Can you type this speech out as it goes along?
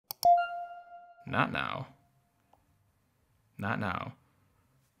Not now. Not now.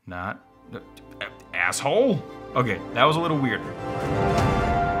 Not... asshole? Okay, that was a little weird.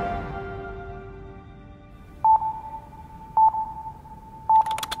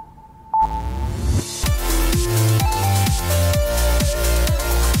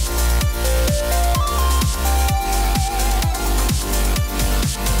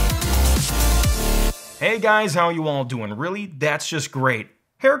 Hey guys, how you all doing? Really? That's just great.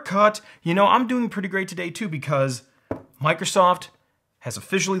 Haircut. You know, I'm doing pretty great today too because Microsoft has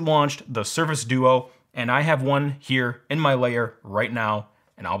officially launched the Surface Duo, and I have one here in my lair right now,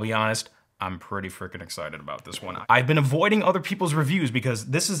 and I'll be honest, I'm pretty freaking excited about this one. I've been avoiding other people's reviews because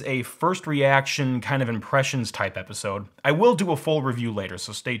this is a first reaction kind of impressions type episode. I will do a full review later,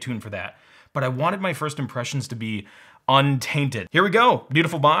 so stay tuned for that. But I wanted my first impressions to be untainted. Here we go.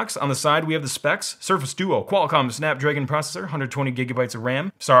 Beautiful box. On the side, we have the specs. Surface Duo, Qualcomm Snapdragon processor, 120 gigabytes of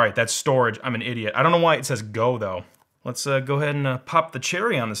RAM. Sorry, that's storage. I'm an idiot. I don't know why it says go, though. Let's go ahead and pop the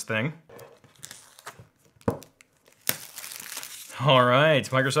cherry on this thing. All right,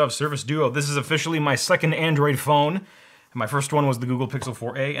 Microsoft Surface Duo. This is officially my second Android phone. My first one was the Google Pixel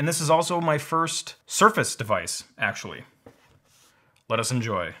 4a, and this is also my first Surface device, actually. Let us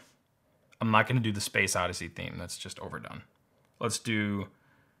enjoy. I'm not going to do the Space Odyssey theme. That's just overdone. Let's do...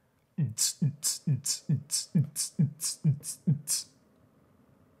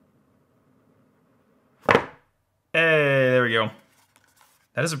 Hey, there we go.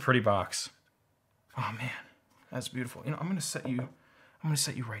 That is a pretty box. Oh man, that's beautiful. You know, I'm gonna set you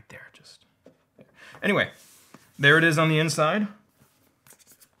right there. Just anyway, there it is on the inside.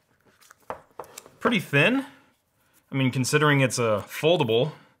 Pretty thin. I mean, considering it's a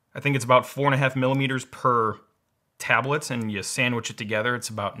foldable, I think it's about 4.5 millimeters per tablet, and you sandwich it together, it's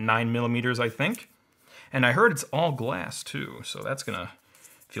about 9 millimeters, I think. And I heard it's all glass too, so that's gonna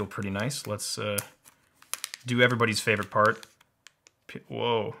feel pretty nice. Let's do everybody's favorite part.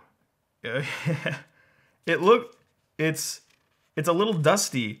 Whoa. It's a little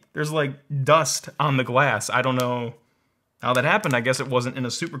dusty. There's like dust on the glass. I don't know how that happened. I guess it wasn't in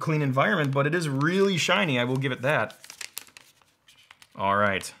a super clean environment, but it is really shiny. I will give it that. All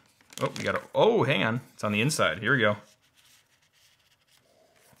right. Oh, we gotta, oh, hang on. It's on the inside. Here we go.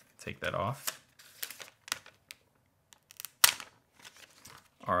 Take that off.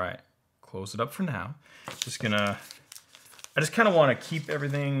 All right. Close it up for now. I just kind of want to keep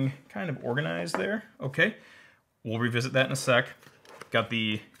everything kind of organized there. Okay, we'll revisit that in a sec. Got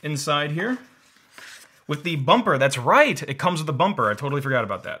the inside here with the bumper. That's right, it comes with a bumper. I totally forgot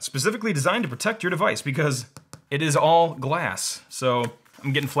about that. Specifically designed to protect your device because it is all glass. So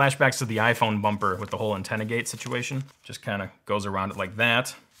I'm getting flashbacks to the iPhone bumper with the whole antenna gate situation. Just kind of goes around it like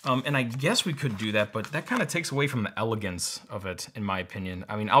that. And I guess we could do that, but that kind of takes away from the elegance of it, in my opinion.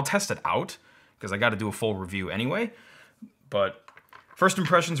 I mean, I'll test it out, because I got to do a full review anyway. But first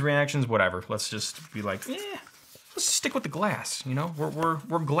impressions, reactions, whatever. Let's just be like, let's stick with the glass. You know,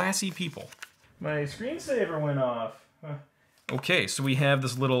 we're glassy people. My screensaver went off. Okay, so we have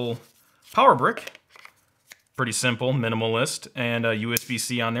this little power brick. Pretty simple, minimalist, and a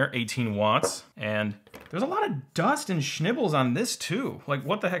USB-C on there, 18 watts. And there's a lot of dust and schnibbles on this too. Like,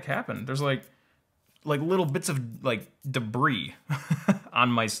 what the heck happened? There's like little bits of like debris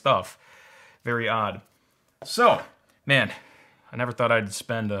on my stuff. Very odd. So, man, I never thought I'd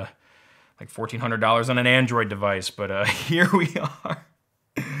spend like $1,400 on an Android device, but here we are.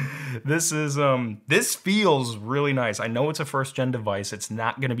 This feels really nice. I know it's a first-gen device. It's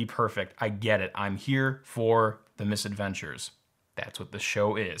not gonna be perfect. I get it. I'm here for the Misadventures. That's what the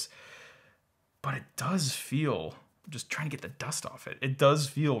show is. But it does feel, just trying to get the dust off it, it does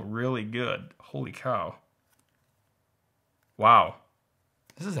feel really good. Holy cow. Wow.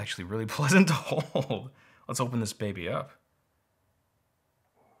 This is actually really pleasant to hold. Let's open this baby up.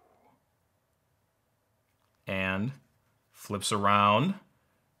 And flips around,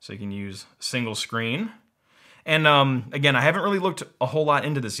 so you can use single screen. And again, I haven't really looked a whole lot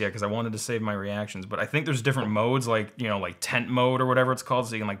into this yet because I wanted to save my reactions, but I think there's different modes, like, you know, like tent mode or whatever it's called,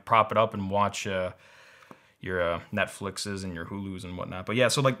 so you can like prop it up and watch your Netflixes and your Hulus and whatnot. But yeah,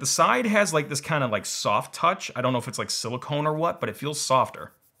 so like the side has like this kind of like soft touch. I don't know if it's like silicone or what, but it feels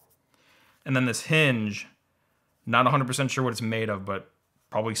softer. And then this hinge, not 100% sure what it's made of, but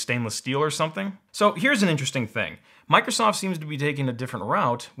probably stainless steel or something. So here's an interesting thing. Microsoft seems to be taking a different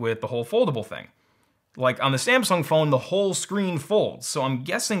route with the whole foldable thing. Like on the Samsung phone, the whole screen folds. So I'm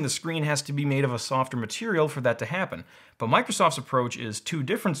guessing the screen has to be made of a softer material for that to happen. But Microsoft's approach is two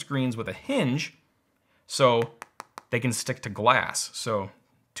different screens with a hinge, so they can stick to glass. So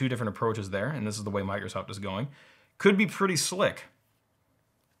two different approaches there, and this is the way Microsoft is going. Could be pretty slick.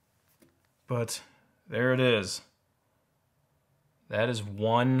 but there it is. That is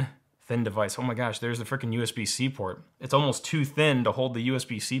one thin device. Oh my gosh, there's the freaking USB-C port. It's almost too thin to hold the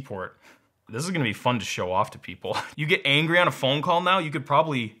USB-C port. This is gonna be fun to show off to people. You get angry on a phone call now, you could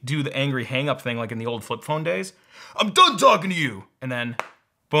probably do the angry hang-up thing like in the old flip phone days. I'm done talking to you! And then,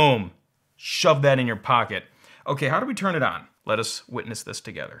 boom, shove that in your pocket. Okay, how do we turn it on? Let us witness this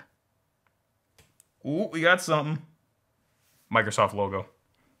together. Ooh, we got something. Microsoft logo.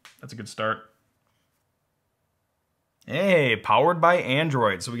 That's a good start. Hey, powered by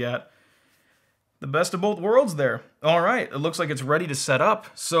Android. So we got the best of both worlds there. All right, it looks like it's ready to set up.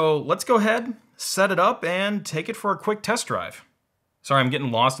 So let's go ahead, set it up, and take it for a quick test drive. Sorry, I'm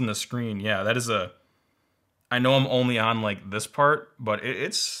getting lost in the screen. Yeah, that is a... I know I'm only on like this part, but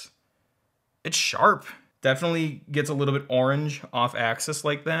it's sharp. Definitely gets a little bit orange off axis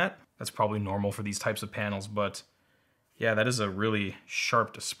like that. That's probably normal for these types of panels, but yeah, that is a really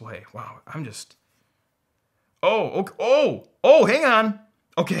sharp display. Wow, I'm just... Oh, okay. Oh, hang on.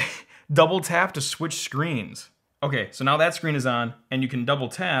 Okay, double tap to switch screens. Okay, so now that screen is on, and you can double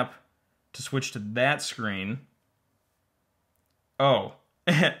tap to switch to that screen. Oh,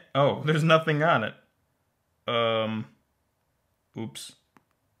 oh, there's nothing on it. Oops.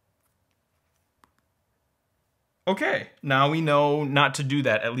 Okay, now we know not to do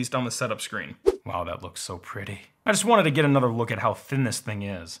that, at least on the setup screen. Wow, that looks so pretty. I just wanted to get another look at how thin this thing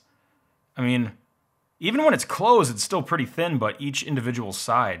is. I mean, even when it's closed, it's still pretty thin, but each individual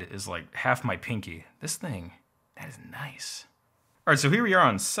side is like half my pinky. This thing, that is nice. All right, so here we are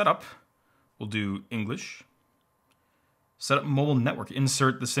on setup. We'll do English. Set up mobile network.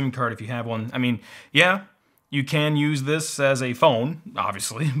 Insert the SIM card if you have one. I mean, yeah, you can use this as a phone,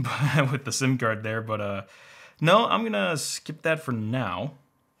 obviously, with the SIM card there, but no, I'm gonna skip that for now.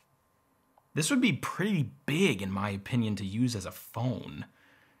 This would be pretty big, in my opinion, to use as a phone.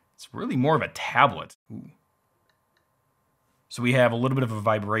 It's really more of a tablet. Ooh. So we have a little bit of a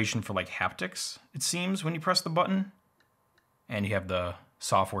vibration for like haptics, it seems, when you press the button. And you have the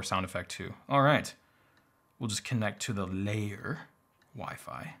software sound effect too. All right, we'll just connect to the layer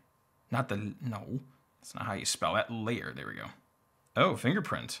Wi-Fi. Not the, no, that's not how you spell that, layer, there we go. Oh,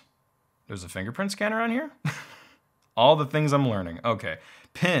 fingerprint. There's a fingerprint scanner on here? All the things I'm learning. Okay,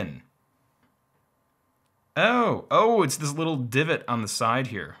 pin. Oh, it's this little divot on the side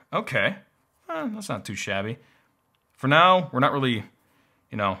here. Okay, that's not too shabby. For now, we're not really,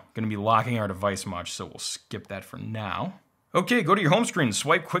 gonna be locking our device much, so we'll skip that for now. Okay, go to your home screen,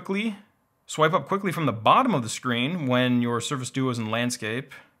 swipe up quickly from the bottom of the screen when your Surface Duo is in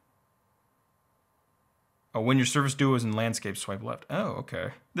landscape. Oh, when your Surface Duo is in landscape, swipe left. Oh,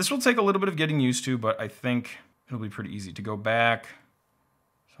 okay. This will take a little bit of getting used to, but I think it'll be pretty easy to go back.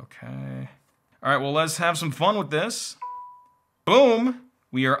 Okay. All right, well, let's have some fun with this. Boom,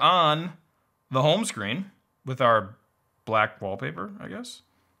 we are on the home screen with our black wallpaper, I guess.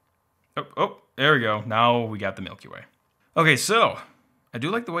 Oh, there we go. Now we got the Milky Way. Okay, so I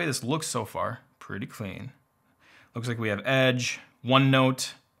do like the way this looks so far. Pretty clean. Looks like we have Edge,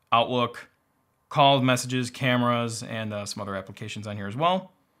 OneNote, Outlook, called messages, cameras, and some other applications on here as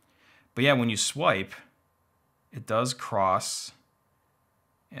well. But yeah, when you swipe, it does cross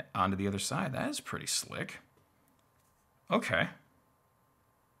onto the other side. That is pretty slick. Okay.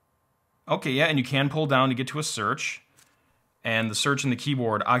 Okay, yeah, and you can pull down to get to a search. And the search in the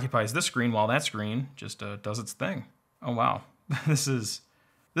keyboard occupies this screen while that screen just does its thing. Oh, wow. This is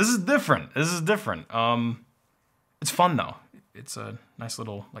different. This is different. It's fun, though. It's a nice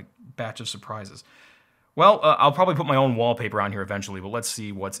little batch of surprises. Well, I'll probably put my own wallpaper on here eventually, but let's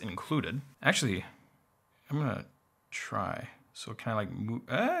see what's included. Actually, I'm gonna try. So kind of like move.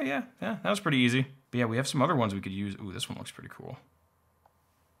 Yeah, that was pretty easy. But yeah, we have some other ones we could use. Ooh, this one looks pretty cool.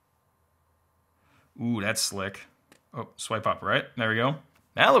 Ooh, that's slick. Oh, swipe up, right? There we go.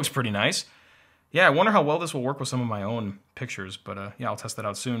 That looks pretty nice. Yeah, I wonder how well this will work with some of my own pictures, but yeah, I'll test that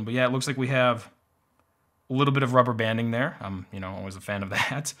out soon. But yeah, it looks like we have a little bit of rubber banding there. I'm, always a fan of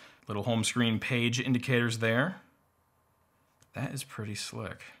that. Little home screen page indicators there. That is pretty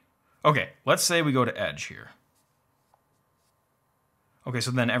slick. Okay, let's say we go to Edge here. Okay,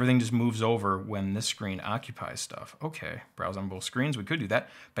 so then everything just moves over when this screen occupies stuff. Okay, browse on both screens, we could do that.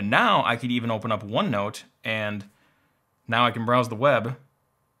 But now I could even open up OneNote, and now I can browse the web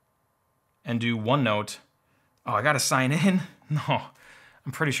and do OneNote. Oh, I gotta sign in? No,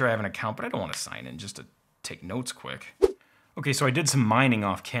 I'm pretty sure I have an account, but I don't want to sign in just to take notes quick. Okay, so I did some mining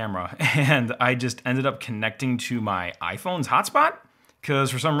off camera, and I just ended up connecting to my iPhone's hotspot, because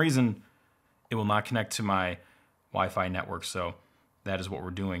for some reason, it will not connect to my Wi-Fi network, so that is what we're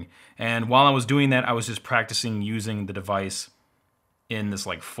doing. And while I was doing that, I was just practicing using the device in this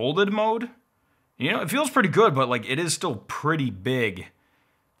folded mode. You know, it feels pretty good, but like it is still pretty big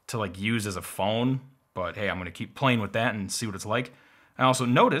to like use as a phone. But hey, I'm gonna keep playing with that and see what it's like. I also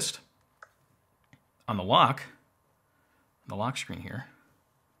noticed on the lock screen here,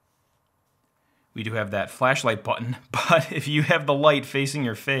 we do have that flashlight button, but if you have the light facing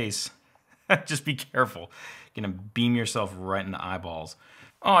your face, just be careful. You're gonna beam yourself right in the eyeballs.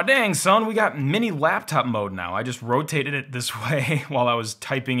 Oh dang, son, we got mini laptop mode now. I just rotated it this way while I was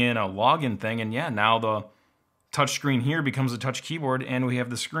typing in a login thing, and yeah, now the touch screen here becomes a touch keyboard, and we have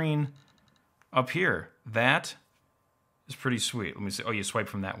the screen up here. That is pretty sweet. Let me see. Oh, you swipe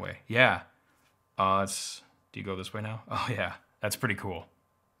from that way. Yeah. Do you go this way now? Oh yeah, that's pretty cool.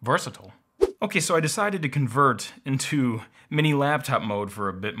 Versatile. Okay, so I decided to convert into mini laptop mode for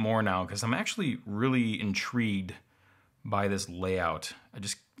a bit more now because I'm actually really intrigued by this layout.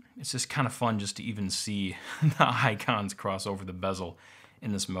 It's just kind of fun just to even see the icons cross over the bezel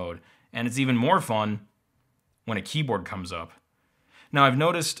in this mode. And it's even more fun when a keyboard comes up. Now I've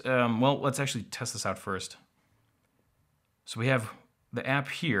noticed, well, let's actually test this out first. So we have the app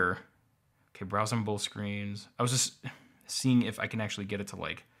here. Okay, browse on both screens. I was just seeing if I can actually get it to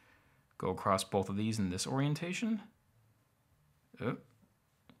like go across both of these in this orientation. Oh.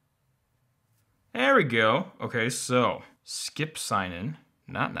 There we go. Okay, so skip sign in.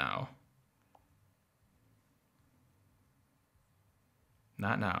 Not now.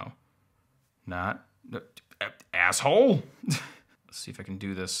 Not now. Not. Asshole! Let's see if I can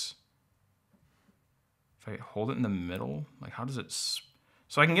do this. If I hold it in the middle, like how does it...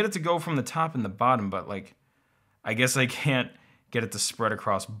 So I can get it to go from the top and the bottom, but like, I guess I can't get it to spread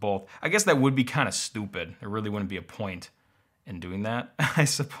across both. I guess that would be kind of stupid. There really wouldn't be a point in doing that, I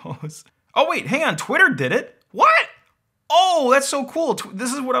suppose. Oh wait, hang on, Twitter did it? What? Oh, that's so cool.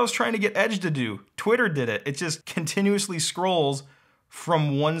 This is what I was trying to get Edge to do. Twitter did it. It just continuously scrolls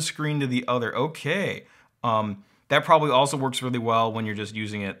from one screen to the other. Okay. That probably also works really well when you're just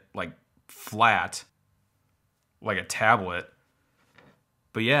using it like flat, like a tablet.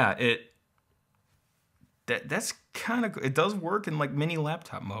 But yeah, that's kind of, it does work in like mini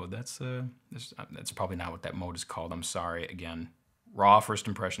laptop mode. That's probably not what that mode is called. I'm sorry, again, raw first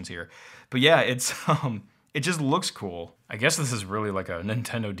impressions here. But yeah, it's it just looks cool. I guess this is really like a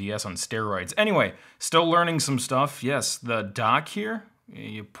Nintendo DS on steroids. Anyway, still learning some stuff. Yes, the dock here,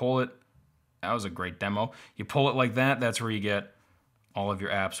 you pull it. That was a great demo. You pull it like that. That's where you get all of your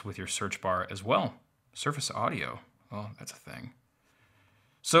apps with your search bar as well. Surface Audio. Oh, that's a thing.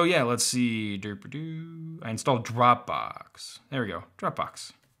 So yeah, let's see. I installed Dropbox. There we go.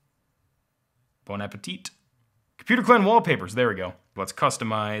 Dropbox. Bon appetit. Computer clan wallpapers. There we go. Let's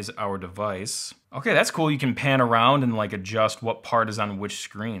customize our device. Okay, that's cool. You can pan around and like adjust what part is on which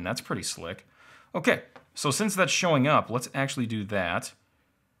screen. That's pretty slick. Okay, so since that's showing up, let's actually do that.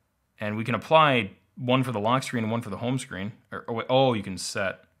 And we can apply one for the lock screen and one for the home screen. Oh, you can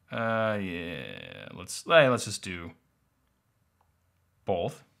set. Yeah. Let's just do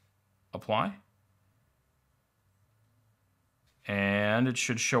both. Apply. And it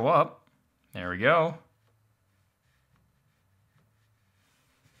should show up. There we go.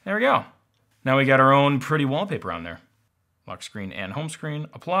 There we go. Now we got our own pretty wallpaper on there. Lock screen and home screen.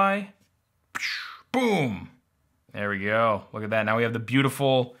 Apply. Boom. There we go. Look at that. Now we have the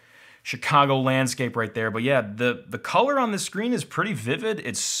beautiful Chicago landscape right there. But yeah, the color on the screen is pretty vivid.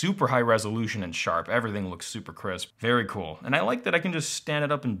 It's super high resolution and sharp. Everything looks super crisp. Very cool. And I like that I can just stand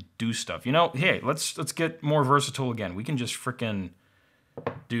it up and do stuff. You know, hey, let's get more versatile again. We can just frickin'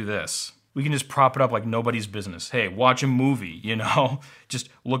 do this. We can just prop it up like nobody's business. Hey, watch a movie, you know? Just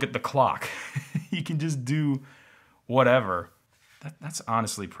look at the clock. You can just do whatever. That's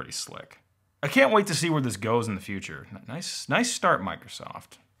honestly pretty slick. I can't wait to see where this goes in the future. Nice start,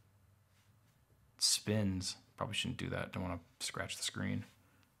 Microsoft. Spins. Probably shouldn't do that. Don't want to scratch the screen.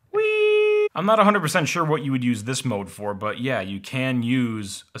 Whee! I'm not 100% sure what you would use this mode for, but yeah, you can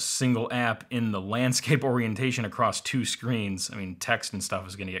use a single app in the landscape orientation across two screens. I mean, text and stuff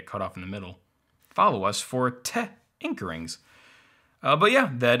is going to get cut off in the middle. Follow us for inkerings. But yeah,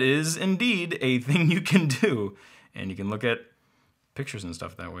 that is indeed a thing you can do. And you can look at pictures and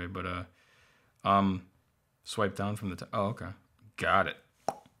stuff that way, but swipe down from the oh, okay. Got it.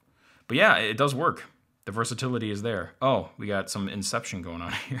 But yeah, it does work. The versatility is there. Oh, we got some Inception going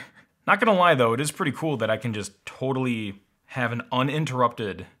on here. Not gonna lie though, it is pretty cool that I can just totally have an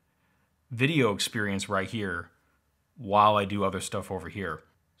uninterrupted video experience right here while I do other stuff over here.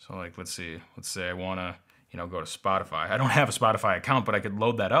 So like, let's see, let's say I wanna, go to Spotify. I don't have a Spotify account, but I could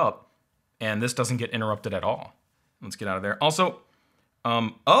load that up and this doesn't get interrupted at all. Let's get out of there. Also,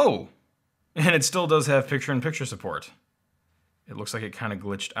 oh, and it still does have picture-in-picture support. It looks like it kind of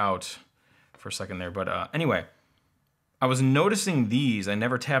glitched out for a second there. But anyway, I was noticing these. I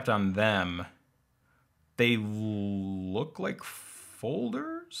never tapped on them. They look like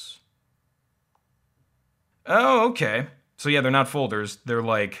folders? Oh, okay. So yeah, they're not folders. They're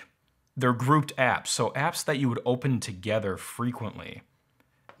grouped apps. So apps that you would open together frequently.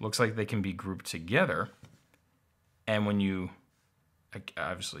 Looks like they can be grouped together. And when you... I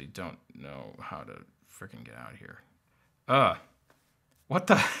obviously don't know how to freaking get out of here. What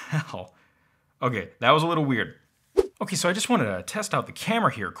the hell? Okay, that was a little weird. Okay, so I just wanted to test out the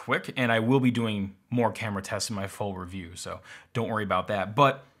camera here quick, and I will be doing more camera tests in my full review, so don't worry about that.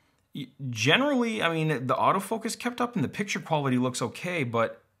 But generally, I mean, the autofocus kept up and the picture quality looks okay,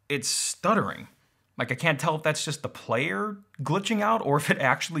 but it's stuttering. Like, I can't tell if that's just the player glitching out or if it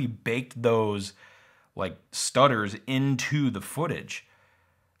actually baked those, like, stutters into the footage.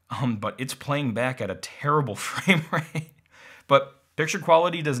 But it's playing back at a terrible frame rate. But picture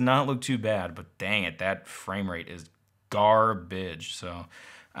quality does not look too bad, but dang it, that frame rate is garbage. So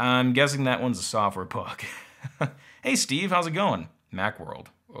I'm guessing that one's a software bug. Hey Steve, how's it going? Macworld.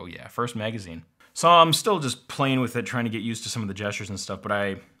 Oh yeah, first magazine. So I'm still just playing with it, trying to get used to some of the gestures and stuff, but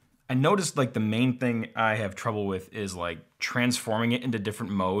I noticed like the main thing I have trouble with is like transforming it into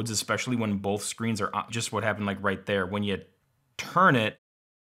different modes, especially when both screens are just what happened like right there. When you turn it,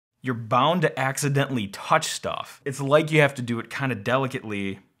 you're bound to accidentally touch stuff. It's like you have to do it kind of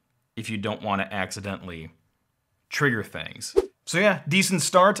delicately if you don't want to accidentally trigger things. So yeah, decent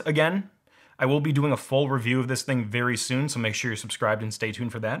start again. I will be doing a full review of this thing very soon, so make sure you're subscribed and stay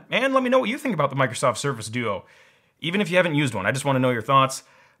tuned for that. And let me know what you think about the Microsoft Surface Duo. Even if you haven't used one, I just want to know your thoughts.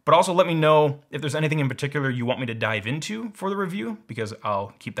 But also let me know if there's anything in particular you want me to dive into for the review, because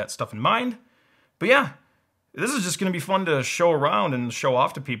I'll keep that stuff in mind. But yeah, this is just going to be fun to show around and show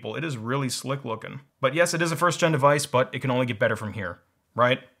off to people. It is really slick looking. But yes, it is a first-gen device, but it can only get better from here,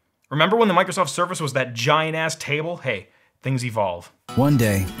 right? Remember when the Microsoft Surface was that giant-ass table? Hey, things evolve. One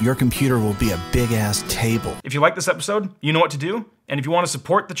day, your computer will be a big-ass table. If you like this episode, you know what to do. And if you want to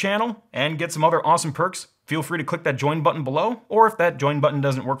support the channel and get some other awesome perks, feel free to click that join button below. Or if that join button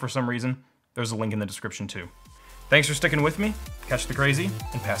doesn't work for some reason, there's a link in the description too. Thanks for sticking with me. Catch the crazy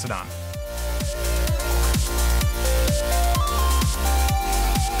and pass it on.